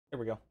There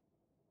we go.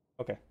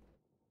 Okay.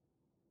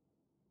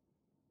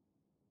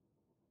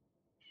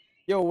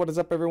 Yo, what is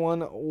up,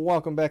 everyone?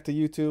 Welcome back to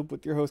YouTube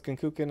with your host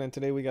Kenkukun, and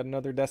today we got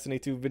another Destiny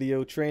 2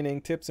 video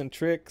training tips and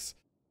tricks.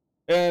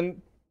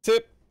 And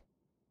tip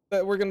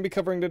that we're going to be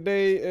covering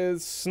today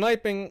is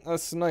sniping a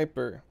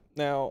sniper.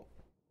 Now,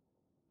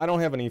 I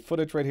don't have any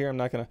footage right here. I'm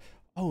not going to...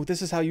 Oh,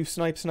 this is how you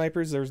snipe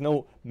snipers. There's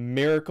no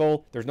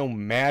miracle. There's no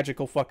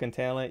magical fucking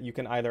talent. You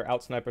can either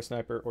out-snipe a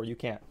sniper or you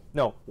can't.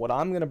 No, what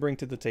I'm going to bring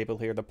to the table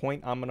here, the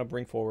point I'm going to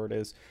bring forward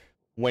is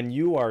when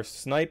you are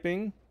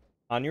sniping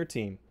on your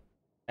team,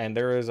 and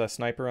there is a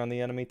sniper on the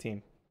enemy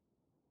team,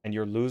 and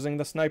you're losing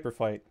the sniper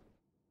fight,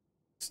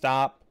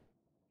 stop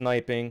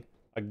sniping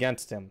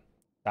against him.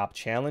 Stop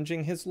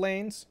challenging his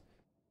lanes.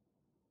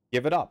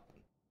 Give it up.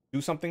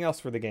 Do something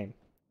else for the game.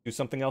 Do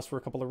something else for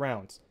a couple of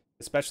rounds.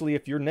 Especially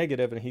if you're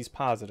negative and he's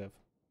positive.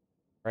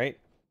 Right?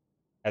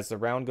 As the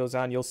round goes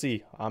on, you'll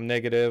see, I'm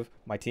negative,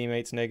 my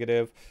teammate's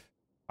negative,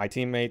 my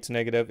teammate's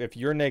negative. If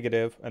you're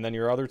negative, and then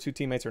your other two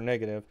teammates are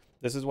negative,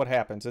 this is what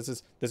happens. This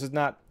is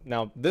not...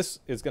 Now, this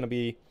is going to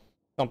be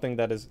something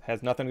that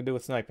has nothing to do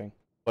with sniping,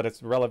 but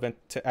it's relevant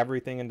to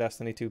everything in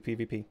Destiny 2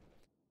 PvP.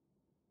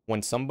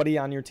 When somebody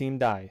on your team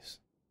dies,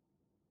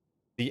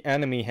 the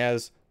enemy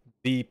has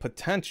the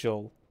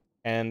potential,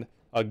 and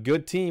a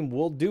good team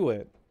will do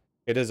it.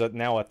 It is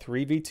now a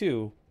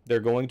 3v2. They're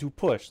going to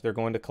push. They're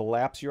going to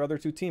collapse your other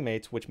two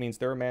teammates, which means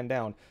they're a man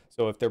down.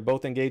 So if they're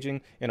both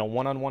engaging in a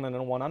one-on-one and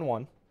a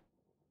one-on-one,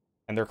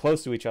 and they're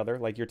close to each other,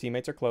 like your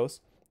teammates are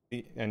close,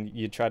 and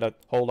you try to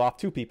hold off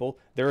two people,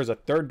 there is a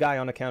third guy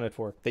unaccounted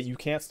for that you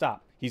can't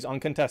stop. He's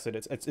uncontested.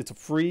 It's a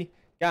free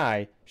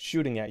guy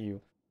shooting at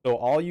you. So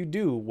all you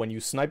do when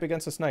you snipe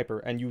against a sniper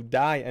and you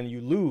die and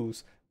you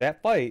lose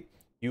that fight,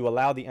 you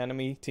allow the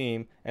enemy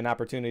team an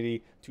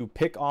opportunity to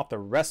pick off the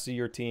rest of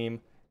your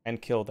team and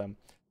kill them.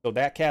 So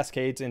that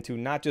cascades into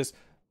not just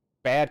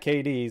bad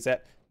KDs,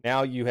 that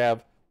now you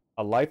have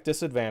a life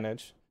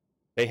disadvantage.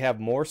 They have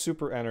more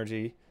super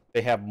energy.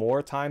 They have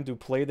more time to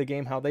play the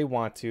game how they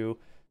want to.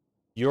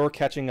 You're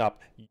catching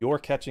up. You're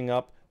catching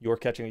up. You're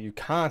catching up. You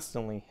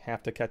constantly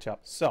have to catch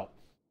up. So,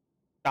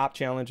 stop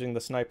challenging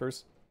the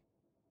snipers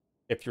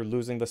if you're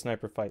losing the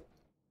sniper fight.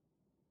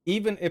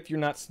 Even if you're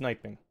not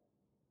sniping.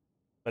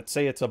 Let's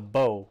say it's a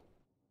bow.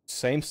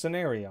 Same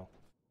scenario.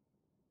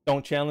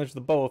 Don't challenge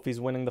the bow if he's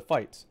winning the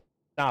fights.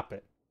 Stop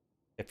it.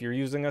 If you're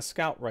using a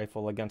scout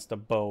rifle against a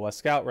bow, a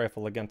scout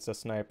rifle against a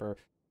sniper,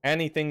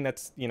 anything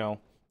that's,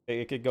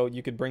 it could go,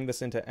 you could bring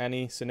this into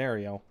any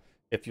scenario.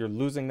 If you're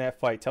losing that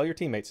fight, tell your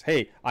teammates,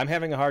 hey, I'm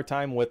having a hard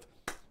time with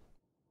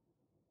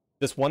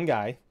this one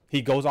guy.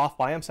 He goes off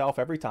by himself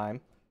every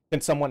time. Can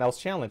someone else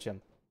challenge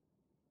him?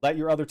 Let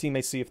your other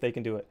teammates see if they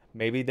can do it.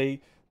 Maybe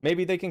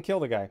they can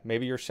kill the guy.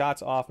 Maybe your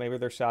shot's off. Maybe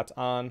their shot's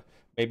on.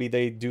 Maybe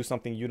they do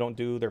something you don't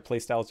do. Their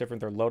playstyle is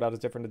different. Their loadout is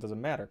different. It doesn't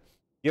matter.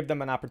 Give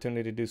them an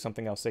opportunity to do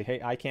something else. Say,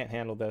 hey, I can't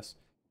handle this.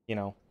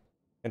 Can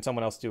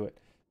someone else do it?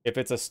 If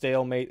it's a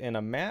stalemate in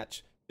a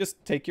match,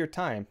 just take your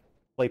time.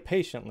 Play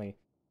patiently.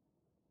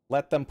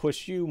 Let them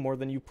push you more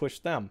than you push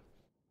them.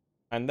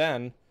 And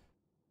then,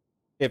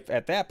 if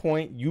at that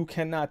point you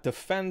cannot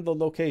defend the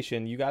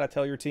location, you got to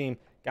tell your team,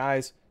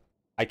 guys,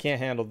 I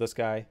can't handle this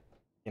guy.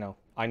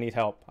 I need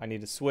help. I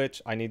need to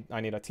switch. I need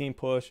a team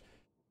push.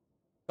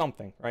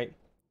 Something, right?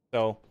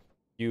 So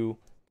you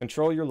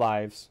control your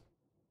lives.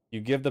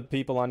 You give the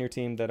people on your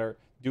team that are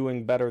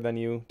doing better than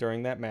you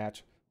during that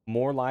match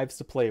more lives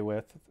to play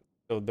with.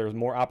 So there's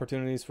more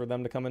opportunities for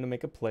them to come in and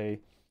make a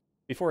play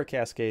before it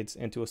cascades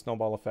into a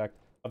snowball effect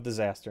of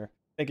disaster.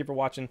 Thank you for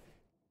watching.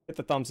 Hit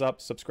the thumbs up,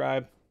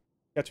 subscribe,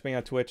 catch me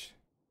on Twitch,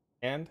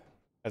 and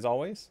as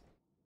always,